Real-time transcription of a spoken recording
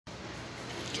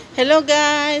Hello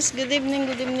guys, good evening,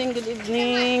 good evening, good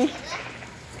evening.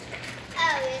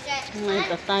 May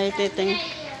tayo titing.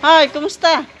 Hi,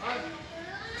 kumusta?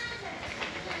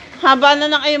 Haba na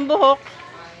ng iyong buhok.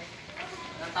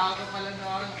 Natawag ko pala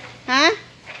noon. Ha?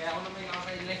 Kaya ako naman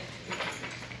nakakaili.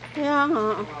 Kaya nga.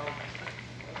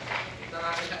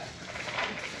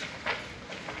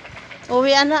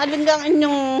 Uwi na, alin gang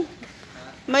inyong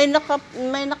may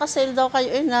naka-sale daw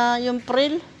kayo na yung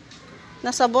Pril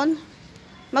na sabon.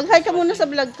 Mag-hi ka muna sa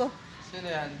vlog ko. Sino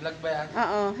yan? Vlog ba yan?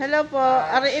 Oo. Hello po.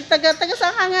 Ari, taga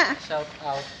saan ka nga? Shout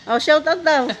out. Oh, shout out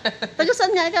daw. Taga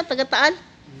saan nga ikaw? Taga Taal?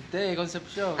 Hindi,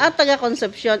 Concepcion. Taga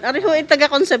Concepcion. Ari ho, taga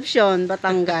Concepcion,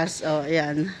 Batangas. Oh,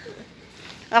 ayan.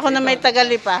 Ako na may taga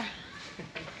Lipa.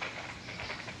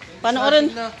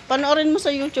 Panoorin mo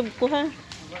sa YouTube ko, ha?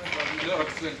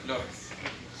 Clorox, Clorox.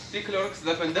 في كلوركس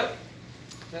ده فندق؟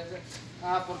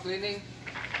 For cleaning.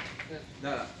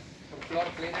 لا For floor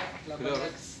cleaning.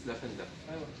 كلوركس ده فندق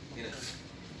أيوة. هنا.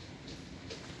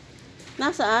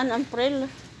 Nasaan ang Pril?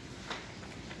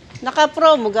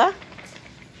 Naka-promo ga?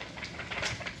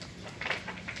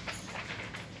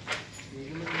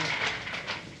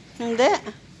 Hindi.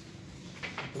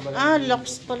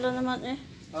 Lux pala naman eh.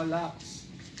 Oh, Lux.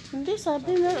 Hindi,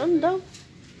 sabi meron daw.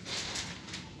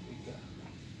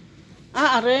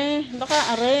 Are.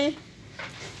 Baka are.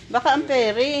 Baka ang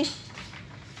peri.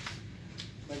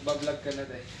 Nagbablog ka na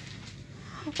dahil.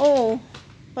 Oo.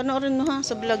 Panoorin mo ha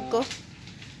sa vlog ko.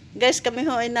 Guys, kami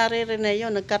ho ay naririnig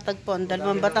yun. Nagkatagpon.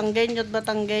 Dalawang Batanggenyo at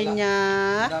Batanggenya.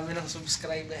 Marami ng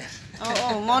subscriber.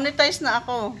 Oo. Monetize na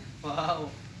ako.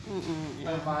 Wow.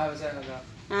 Ano pangalan sa'yo na?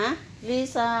 Ha?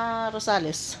 Lisa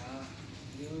Rosales.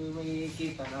 Hindi mo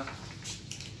makikita na.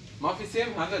 ما في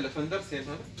سيم هذا لافندر سيم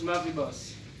هذا؟ Mavi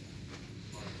boss.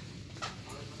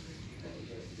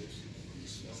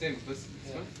 سيم بس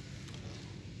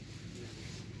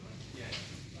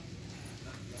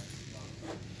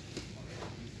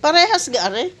Parehas ga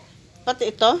are?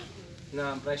 Pati ito?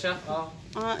 Na presyo? Oo.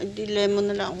 Hindi lemon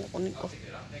na lang ang kukunin ko.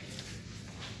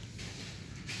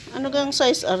 Ano gang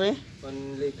size are?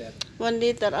 1 liter. 1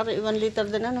 liter. Are 1 liter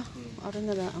din ano? Are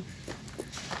na lang.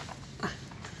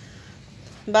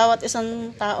 Bawat isang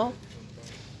tao.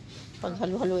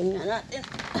 Paghalu-haluin nga natin.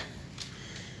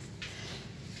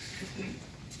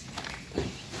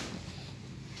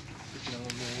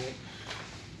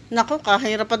 Naku,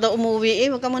 kahirap pa daw umuwi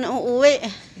eh. Huwag ka muna uuwi.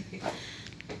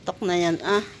 Tok na yan.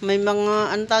 May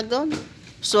mga antag doon.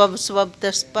 Swab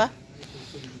test pa.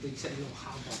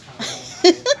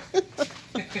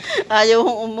 Ayaw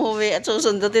kong umuwi at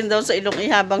susundutin daw sa ilong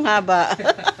ihabang-haba.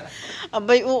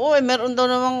 Abay, oo eh. Meron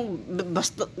daw namang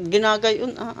basta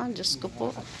ginagayon. Diyos ko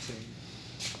po.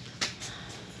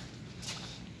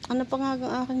 Ano pa nga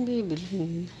ang aking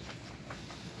bibilhin?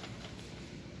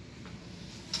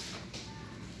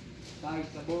 Kahit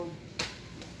sabon.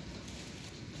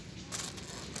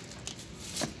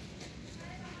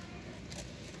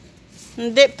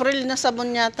 Hindi, Pril na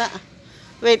sabon yata.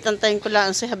 Wait, antayin ko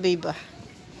lang si Habiba.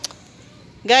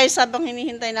 Guys, habang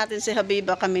hinihintay natin si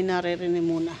Habiba, kami naririnig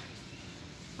muna.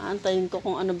 Antayin ko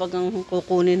kung ano bagang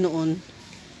kukunin noon.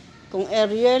 Kung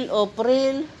Ariel o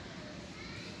Pril.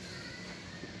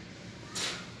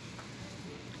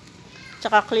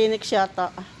 Tsaka Clinics yata.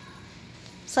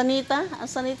 Sanita?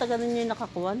 Ang Sanita, ganun yung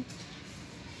nakakuwan?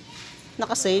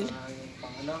 Nakasale? Yung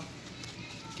pang ano?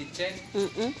 Kitchen?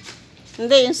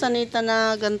 Hindi, yung Sanita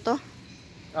na ganito.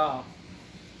 Oo.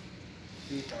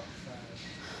 Dito.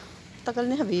 Tagal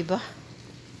ni Habiba.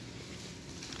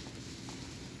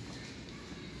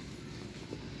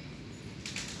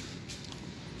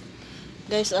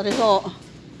 Guys, ariho.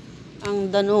 Ang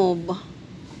danube.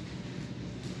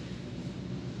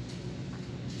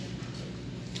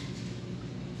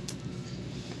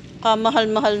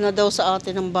 Kamahal-mahal na daw sa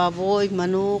atin ng baboy,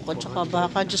 manok, at saka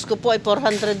baka. Diyos ko po, ay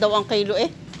 400 daw ang kilo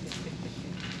eh.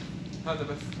 هذا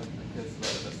بس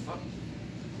هذا بس صح؟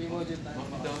 May module tayo.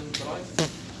 ما في داون برايس؟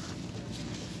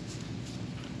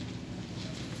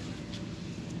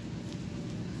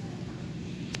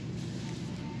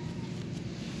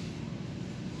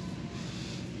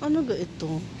 Ano ga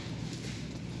ito?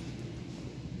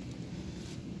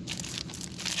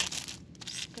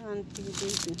 Scan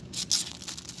PDB.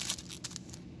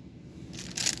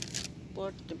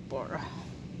 44.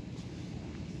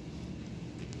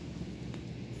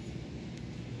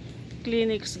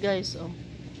 Clinics guys, oh.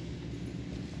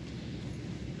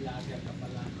 Vlogger ka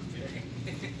pala.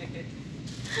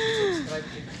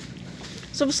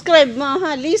 Subscribe mo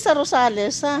ha, Lisa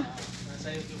Rosales ha. Nasa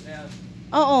YouTube na yan.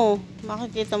 Oo,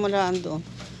 makikita mo lang doon.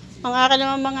 Ang akin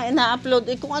naman mga ina-upload,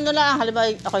 kung ano lang, halimbawa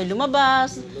ako'y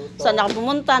lumabas, saan ako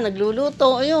pumunta,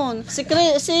 nagluluto, ayun. Si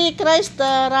Christ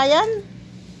Ryan?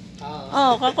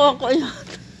 Oh, kako yun.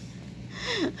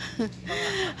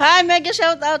 Hi, mega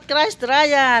shout out Christ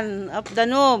Ryan of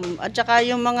Danube. At saka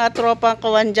yung mga tropa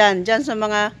kawan dyan sa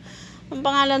mga, ang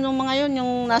pangalan ng mga yun,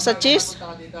 yung nasa cheese.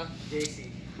 JC.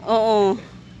 Oo.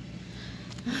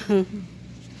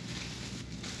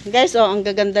 Guys, oh, ang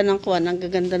gaganda ng kuwan, ang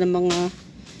gaganda ng mga,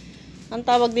 ang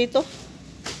tawag dito?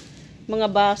 Mga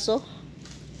baso.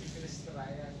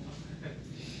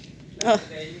 Oh.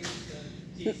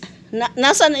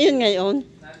 Nasaan yun ngayon?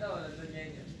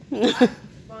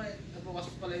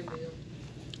 Napapasok pala yun yun.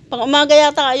 Pang umaga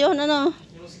yata yun, ano?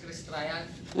 Yung si Chris Ryan.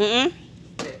 Mm-mm.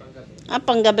 Hindi, panggabi.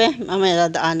 Panggabi. Mamaya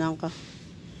dadaanan ko.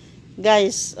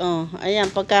 Guys, oh, ayan,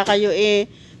 pagka kayo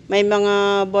may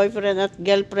mga boyfriend at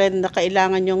girlfriend na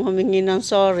kailangan yung humingi ng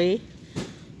sorry.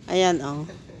 Ayan, oh.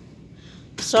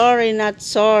 Sorry, not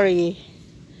sorry.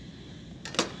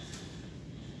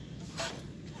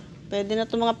 Pwede na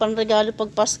ito mga panregalo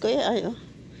pag Pasko Ay, oh.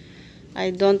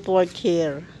 I don't work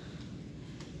here.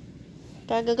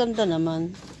 Kagaganda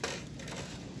naman.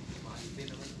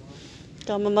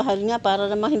 Kamamahal nga,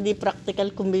 para naman hindi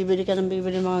practical kung bibili ka ng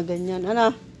bibili mga ganyan.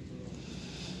 Ano?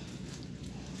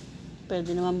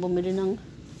 Pwede naman bumili ng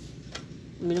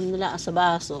uminom nila sa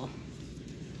baso.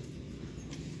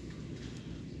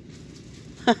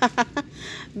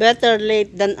 Better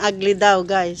late than ugly daw,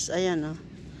 guys. Ayan, oh.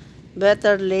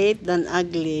 Better late than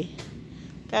ugly.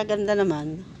 Kaganda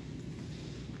naman.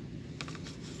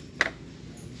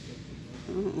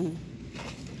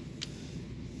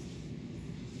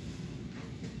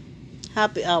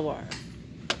 Happy hour.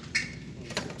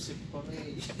 Sip pa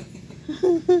rin.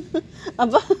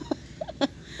 Aba.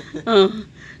 Oh,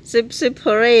 sip sip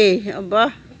hooray.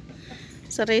 Aba.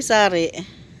 Sari-sari.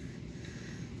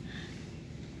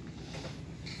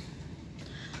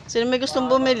 Sino may gustong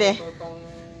bumili?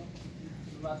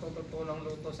 Matutulong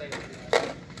luto sa iyo.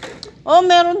 Oh,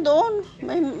 meron doon.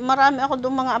 Marami ako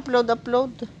doon mga upload. Masawa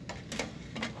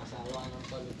ng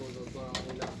paluto-luto ng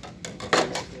ulam.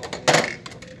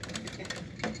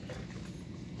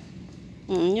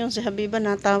 Yun, si Habiba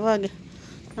natawag.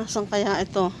 Nasaan kaya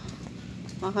ito?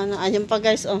 Ayun pa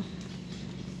guys, oh.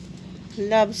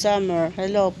 Love summer.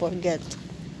 Hello, forget.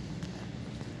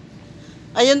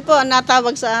 Ayun po,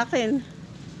 natawag sa akin.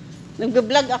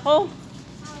 Nag-vlog ako.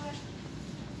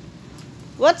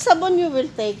 What sabon you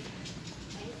will take?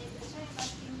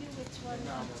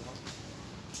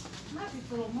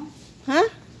 Huh?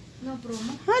 No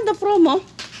promo. The promo.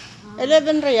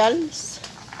 11 reals.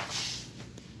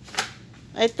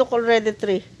 I took already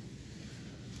 3.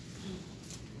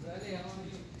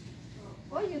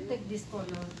 Oh, you take this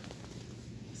color.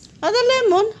 The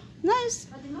lemon. Nice.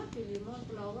 Adi mo, pili mo,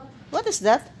 flower. What is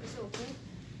that? It's okay.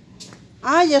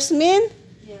 Yasmin?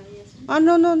 Yeah, yes.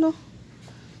 No.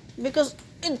 Because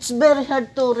it's very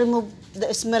hard to remove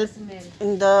the smell Smell.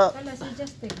 in the... Kala, so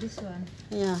just take this one.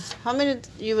 Yeah. How many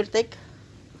you will take?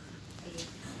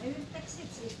 I will take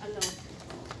 6 if allowed.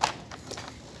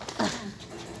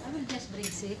 I will just bring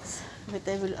 6. Wait,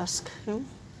 I will ask him.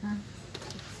 Huh?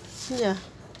 Yeah.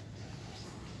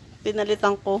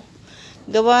 Pinalitan ko.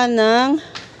 Gawa ng...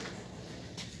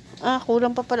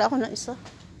 kulang pa pala ako na isa.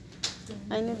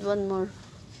 I need one more.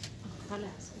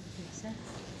 Kala, so this, huh?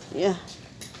 Yeah.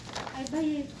 I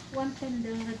buy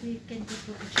 110 that we can give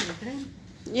to the children.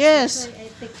 Yes. So I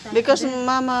take time. Because there.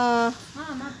 Mama,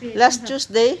 Mapi, last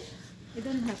Tuesday, you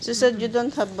don't have. she said you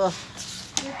don't have... What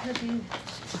have you?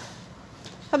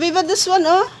 Habiba, this one,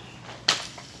 oh.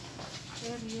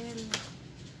 Ariel.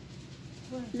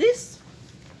 This.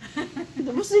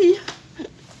 Tapos siya.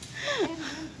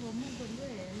 Ariel, promo,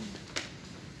 Gabriel.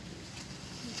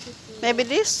 Maybe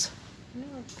this.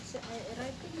 No, I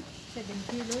writing 7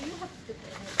 kilo. You have to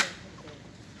pay everything.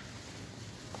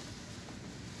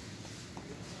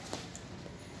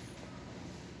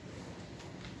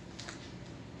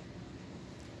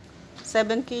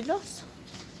 7 kilos.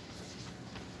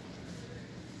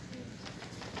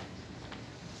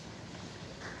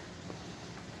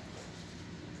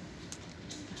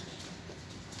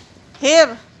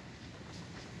 Here.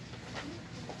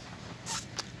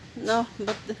 No,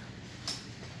 but...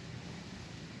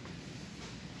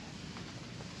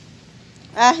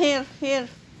 here.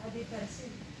 Adi person.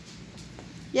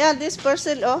 Yeah, this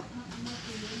parcel, oh.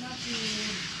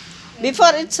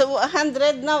 Before it's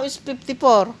 100, now it's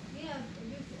 54. Yeah,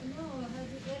 no,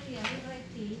 have you area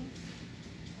writing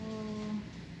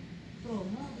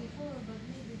promo before, but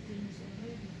maybe things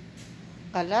already.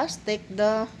 Kalas, take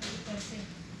the... 3%.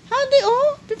 Hadi,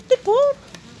 oh, 54.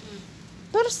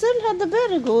 Persil had a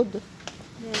very good.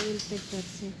 Yeah, I will take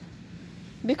Persil.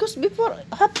 Because before,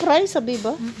 half price,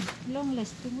 Habiba. Long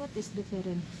lasting, what is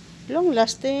different? Long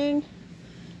lasting.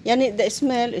 Yani, the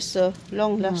smell is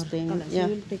long lasting. More. Yeah.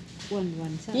 You will take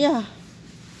one, sir. Yeah.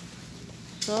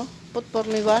 So, put for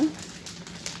me one.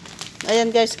 Ayan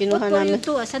guys, What kinuha for you namin.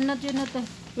 two? Asan na yun na to?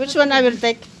 Which one I will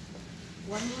take?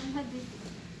 One hadi.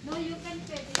 No, you can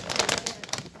pay this.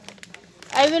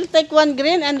 I will take one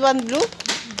green and one blue.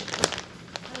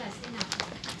 Alas,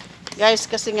 enough. Guys,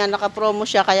 kasi nga naka-promo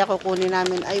siya, kaya kukunin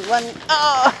namin ay one.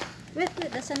 Wait,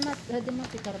 asan na? Hadi mo,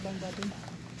 pikarbang body.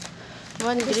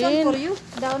 One This one for green. you?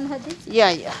 Down hadi?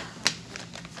 Yeah.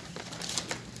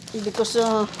 Because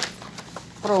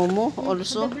promo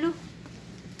also. The blue.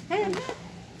 Hey,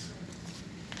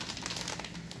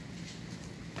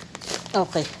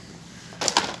 Okay.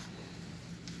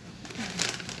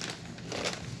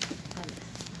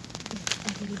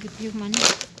 I will give you money.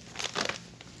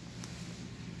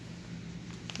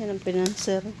 Yan ang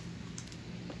pinanser.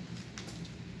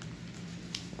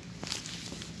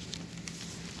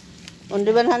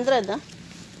 Only 100, ha?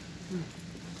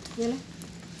 Yala.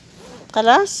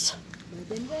 Kalas?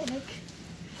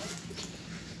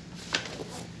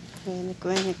 Wenik.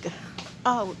 Wenik.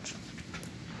 Ouch.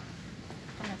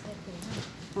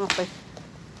 Okay.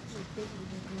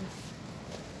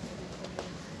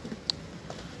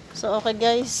 So, okay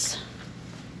guys.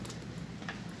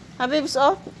 Habib's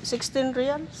off. 16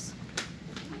 reals.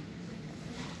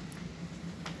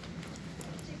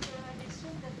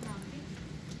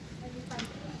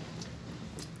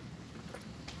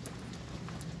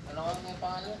 Ano ka nga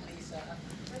pangalan? Lisa.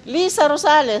 Lisa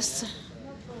Rosales.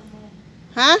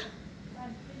 Ha?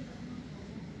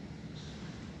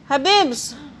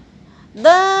 Habib's.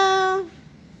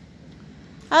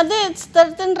 Hadi, it's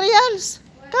 13 reals.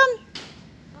 Come.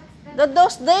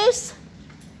 Those days.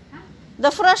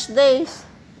 The fresh days.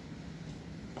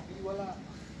 Wala.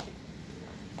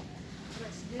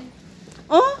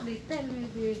 Oh, Little,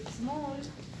 maybe small.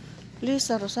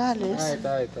 Lisa Rosales.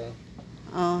 Ito.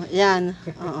 Oh, yan.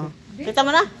 Oo. Kita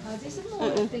mo na? This is small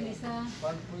thing is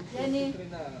Yani,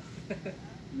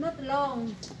 not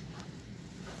long.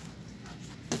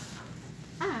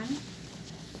 And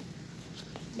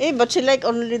But she like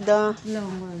only the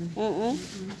long one.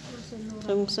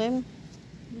 Same, same.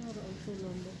 Also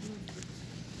long.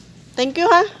 Thank you,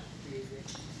 ha?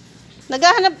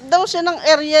 Naghahanap daw siya ng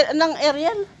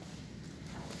Ariel.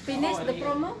 Finish the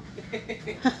promo?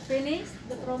 Finish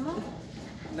the promo?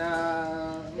 Na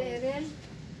The Ariel?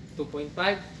 2.5.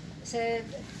 7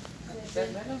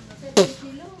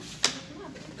 kilo.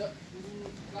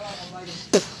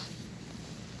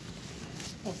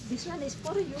 Yes, this one is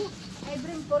for you. I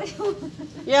bring for you.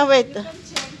 Yeah, wait. You can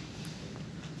check.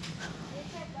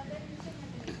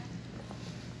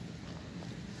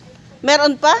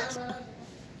 Meron pa?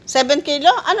 7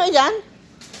 kilo? Ano yan?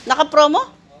 Naka-promo?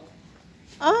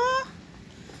 Ah.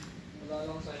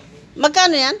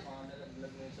 Magkano yan?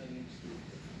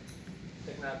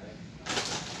 Check natin.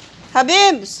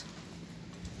 Habibs!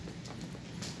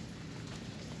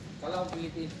 Kala ko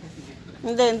Philippines.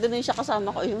 Hindi, Indonesia kasama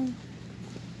ko yun.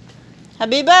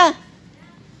 Habiba!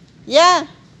 Yeah!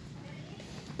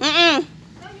 So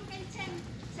you can check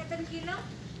 7 kilo?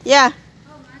 Yeah.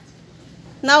 How much?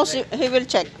 Now he will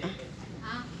check.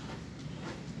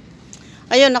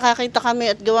 Ayun, nakakita kami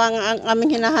at gawa nga ang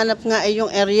aming hinahanap nga ay yung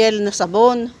Ariel na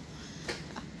sabon.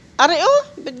 Are, oh!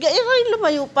 Bigla Ariel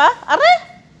lumayo pa?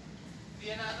 Are?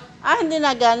 Hindi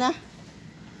na gana.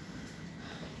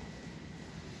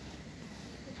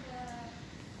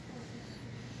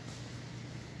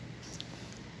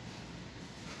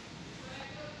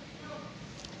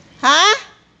 Ha?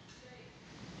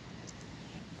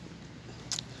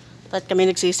 At kami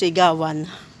nagsisigawan.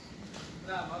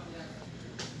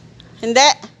 Hindi.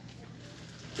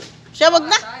 Siya, wag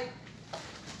na.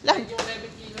 La, Yung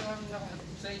 11 kilo ang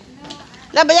naka-say.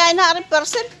 bayain na, ari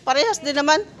percent. Parehas din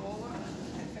naman.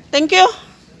 Thank you.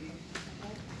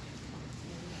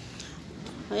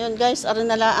 Ayun guys, ari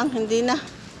na lang, hindi na.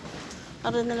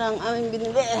 Ari na lang aming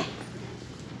binili. I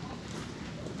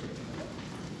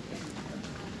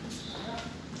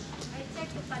check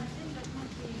the pantry, but not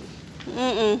the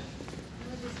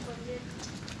this for it.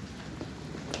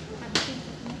 Pantry,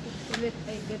 but not the wait,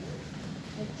 I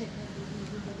check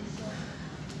everybody's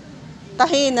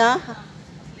Tahina.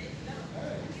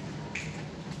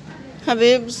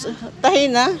 Habibs,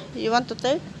 tahina. You want to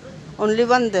take? Only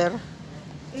one there.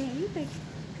 you take.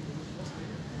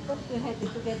 But you had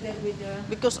it together with the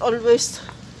Because always,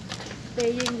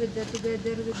 staying with the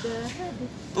together with the head.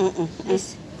 mm-mm,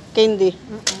 candy.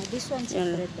 This one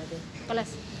separate, buddy.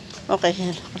 Kalas. Okay.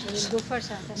 We'll go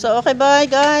first. So, okay, bye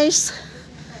guys.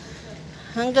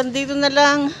 Hanggang dito na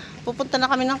lang. Pupunta na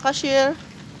kami ng cashier.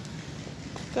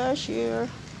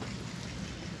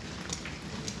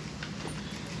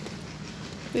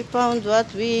 We found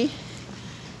what we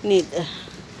need.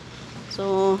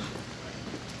 So,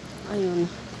 ayun.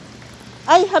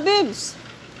 Ay, Habibs!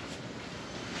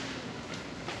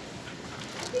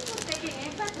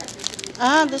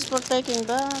 This for taking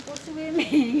bath. For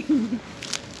swimming.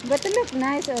 But it look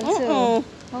nice also.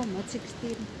 How much?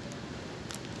 16.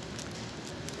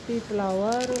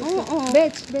 Flower.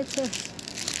 Beds. See,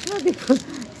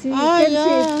 you can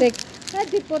see take.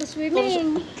 For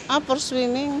swimming. For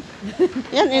swimming.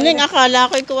 Yan, ining,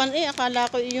 akala ko ikuan akala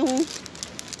ko yung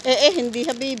hindi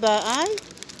Habiba, ay.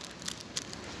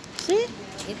 See?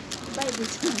 Buy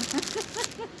this one.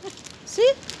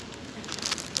 See?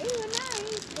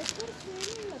 Nice. But for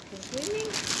swimming, not for swimming.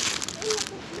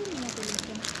 For swimming, not for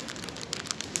swimming.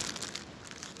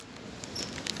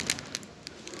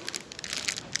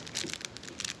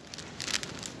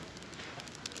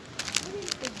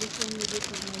 This one maybe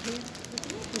for my hair.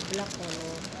 It's black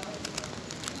color.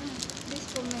 This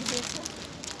for my hair.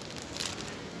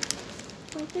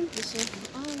 I think this one.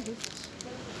 This.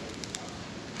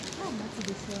 How much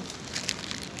this one?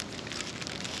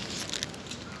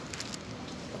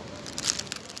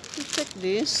 Check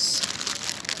this.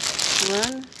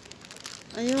 One.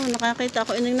 Ayun, nakakita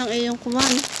ako ining ng iyong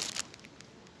kuman.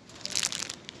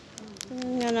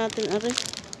 Tingnan nga natin, are.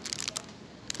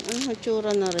 Ano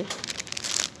itsura na rin?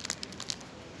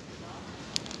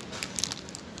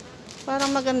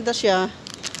 Parang maganda siya.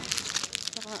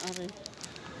 Saka, are.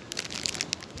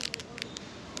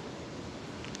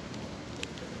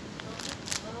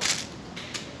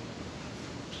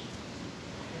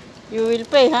 You will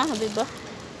pay, ha, Habiba?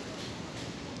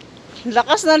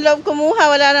 Lakas ng loob kumuha,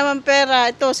 wala naman pera.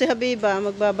 Ito si Habiba,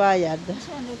 magbabayad. This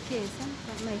one okay, some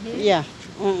for my hair. Yeah,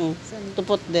 to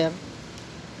put there.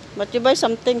 But you buy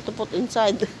something to put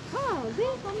inside. Oh,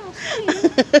 there, come on.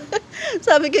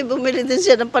 Sabi ko, bumili din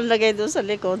siya ng panlagay doon sa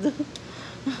likod.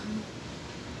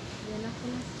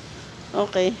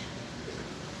 Okay.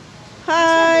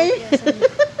 Hi!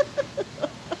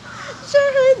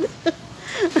 Shahid!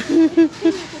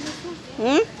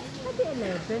 Maybe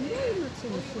 11. Why not so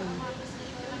soon?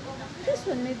 This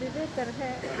one maybe better.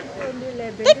 Only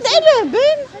 11. Take the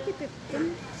 11! Maybe 15.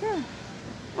 So.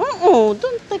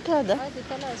 Don't take that.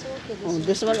 Dito lang. So okay.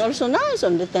 This one also nice.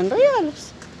 Only 10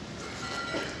 reals.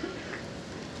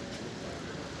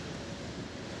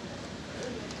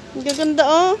 Ang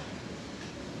gaganda,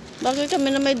 Bagay kami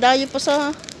na may dayo pa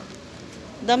sa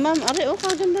dammam. Are,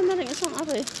 kaganda na rin isang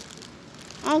are.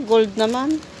 Gold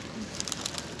naman.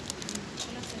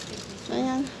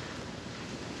 Ayan.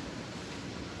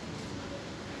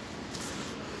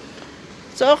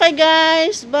 So, okay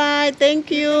guys. Bye. Thank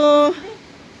you.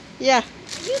 Yeah.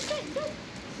 You can,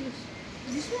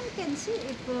 this one can see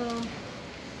if any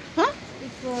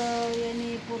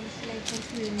for like for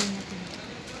swimming natin.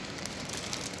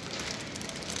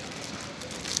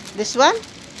 This one?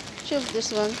 Choose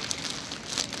this one.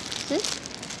 See?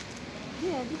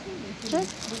 Yeah, this one. Check.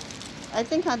 I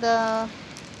think ada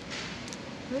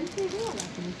 20 real.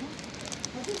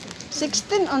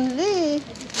 16 only.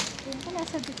 Wala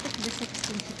sa dito the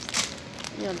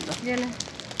 16. Yalla. Yala.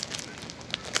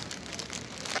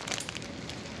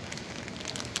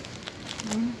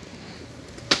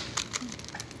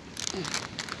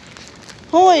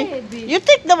 Hoy, Baby. you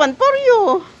take the one for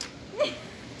you.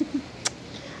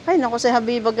 Ay, naku, si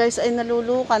Habiba guys ay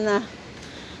naluluka na.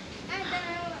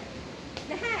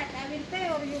 The hat, I will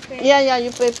pay or you pay? Yeah,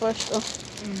 you pay first.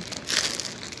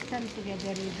 Come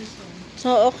together with this one.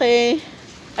 So, okay.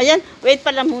 Ayan, wait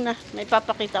pala muna. May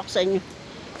papakita ko sa inyo.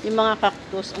 Yung mga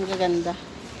cactus, ang gaganda.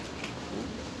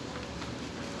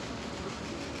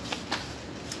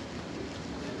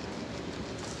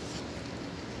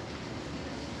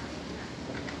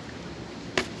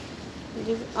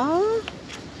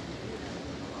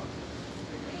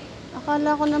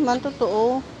 Akala ko naman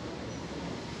totoo.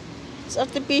 It's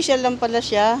artificial lang pala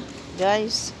siya,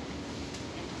 guys.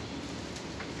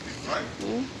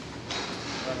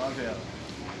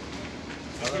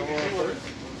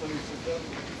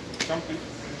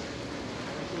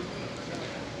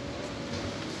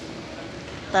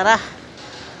 Tara,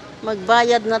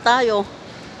 magbayad na tayo.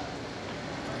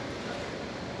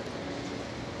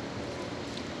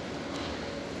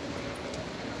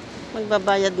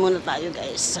 Magbabayad muna tayo,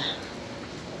 guys.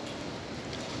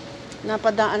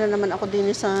 Napadaan na naman ako din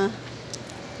sa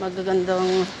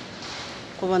magagandang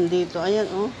kuwan dito. Ayan,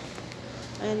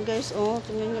 Ayan, guys,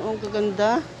 tingnan nyo,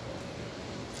 gaganda.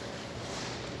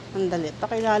 Andali,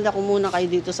 pakilala ko muna kayo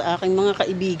dito sa aking mga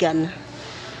kaibigan.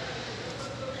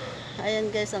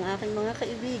 Ayan guys, ang aking mga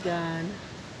kaibigan.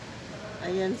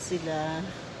 Ayan sila.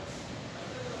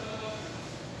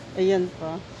 Ayan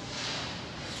pa.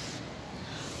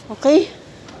 Okay.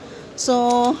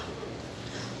 So,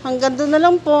 hanggang doon na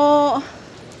lang po.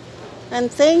 And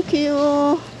thank you.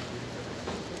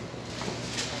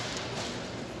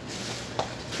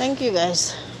 Thank you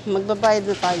guys. Magbabayad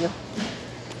na tayo.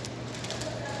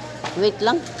 Wait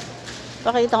lang.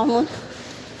 Pakita ko muna.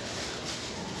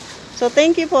 So,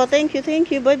 thank you po. Thank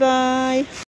you. Bye-bye.